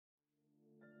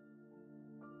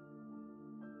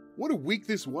What a week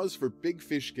this was for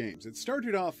Bigfish games. It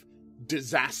started off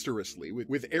disastrously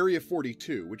with Area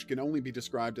 42, which can only be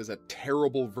described as a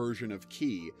terrible version of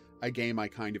Key, a game I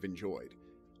kind of enjoyed.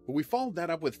 But we followed that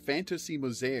up with Fantasy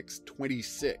Mosaics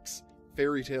 26,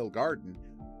 Fairy Tale Garden,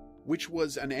 which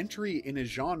was an entry in a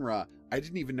genre I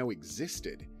didn't even know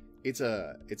existed. It's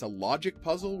a logic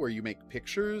puzzle where you make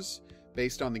pictures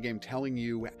based on the game telling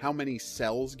you how many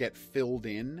cells get filled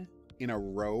in a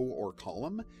row or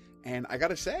column. And I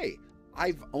gotta say,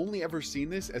 I've only ever seen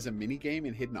this as a minigame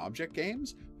in hidden object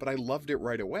games, but I loved it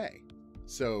right away.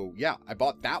 So yeah, I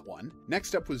bought that one.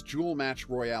 Next up was Jewel Match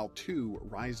Royale 2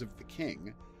 Rise of the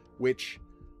King, which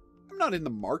I'm not in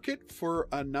the market for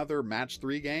another Match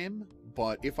 3 game,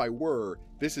 but if I were,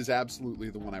 this is absolutely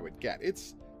the one I would get.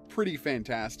 It's pretty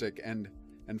fantastic and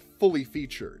fully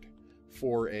featured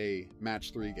for a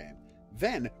Match 3 game.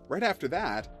 Then, right after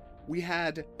that, we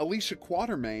had Alicia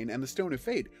Quatermain and the Stone of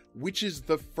Fate, which is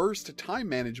the first time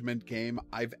management game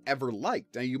I've ever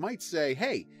liked. Now you might say,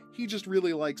 hey, he just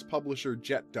really likes publisher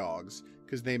Jet Dogs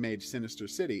because they made Sinister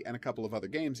City and a couple of other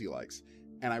games he likes.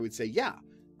 And I would say, yeah,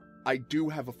 I do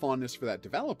have a fondness for that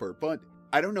developer, but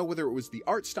I don't know whether it was the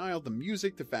art style, the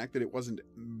music, the fact that it wasn't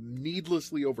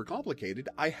needlessly overcomplicated.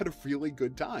 I had a really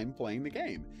good time playing the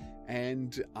game,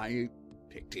 and I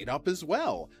picked it up as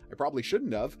well. I probably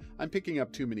shouldn't have. I'm picking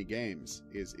up too many games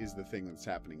is the thing that's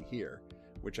happening here,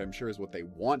 which I'm sure is what they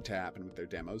want to happen with their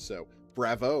demos, so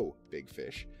bravo,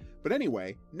 Bigfish. But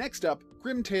anyway, next up,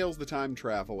 Grim Tales the Time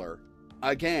Traveler.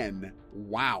 Again,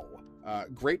 wow.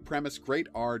 Great premise, great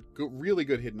art, really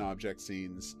good hidden object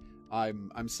scenes.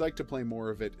 I'm psyched to play more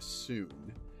of it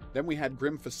soon. Then we had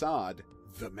Grim Facade,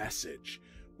 The Message,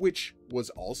 which was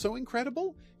also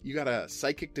incredible. You got a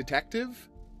psychic detective.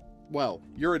 Well,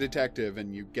 you're a detective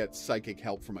and you get psychic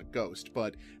help from a ghost,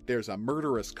 but there's a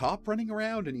murderous cop running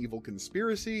around, an evil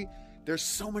conspiracy. There's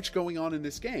so much going on in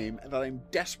this game that I'm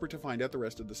desperate to find out the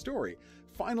rest of the story.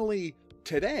 Finally,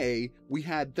 today, we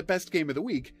had the best game of the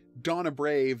week, Donna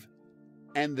Brave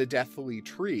and the Deathly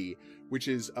Tree, which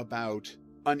is about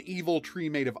an evil tree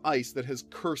made of ice that has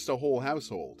cursed a whole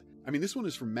household. I mean, this one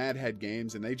is from Madhead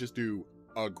Games, and they just do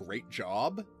a great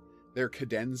job. Their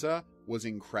cadenza was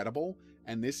incredible,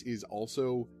 and this is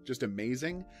also just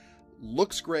amazing.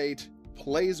 Looks great,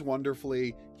 plays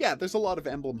wonderfully. Yeah, there's a lot of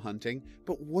emblem hunting,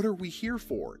 but what are we here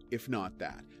for if not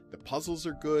that? The puzzles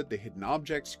are good, the hidden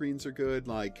object screens are good.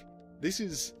 Like, this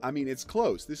is, I mean, it's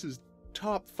close. This is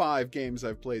top 5 games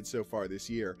I've played so far this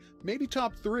year. Maybe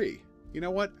top 3. You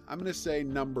know what? I'm going to say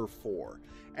number 4.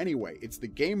 Anyway, it's the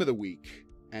game of the week,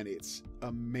 and it's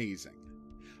amazing.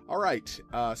 All right,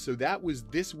 so that was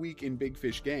this week in Big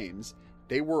Fish Games.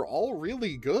 They were all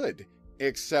really good,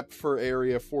 except for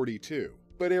Area 42.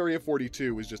 But Area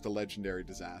 42 was just a legendary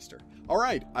disaster. All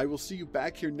right, I will see you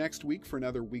back here next week for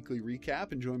another weekly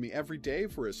recap, and join me every day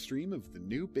for a stream of the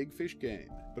new Big Fish game.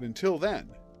 But until then,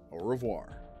 au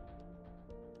revoir.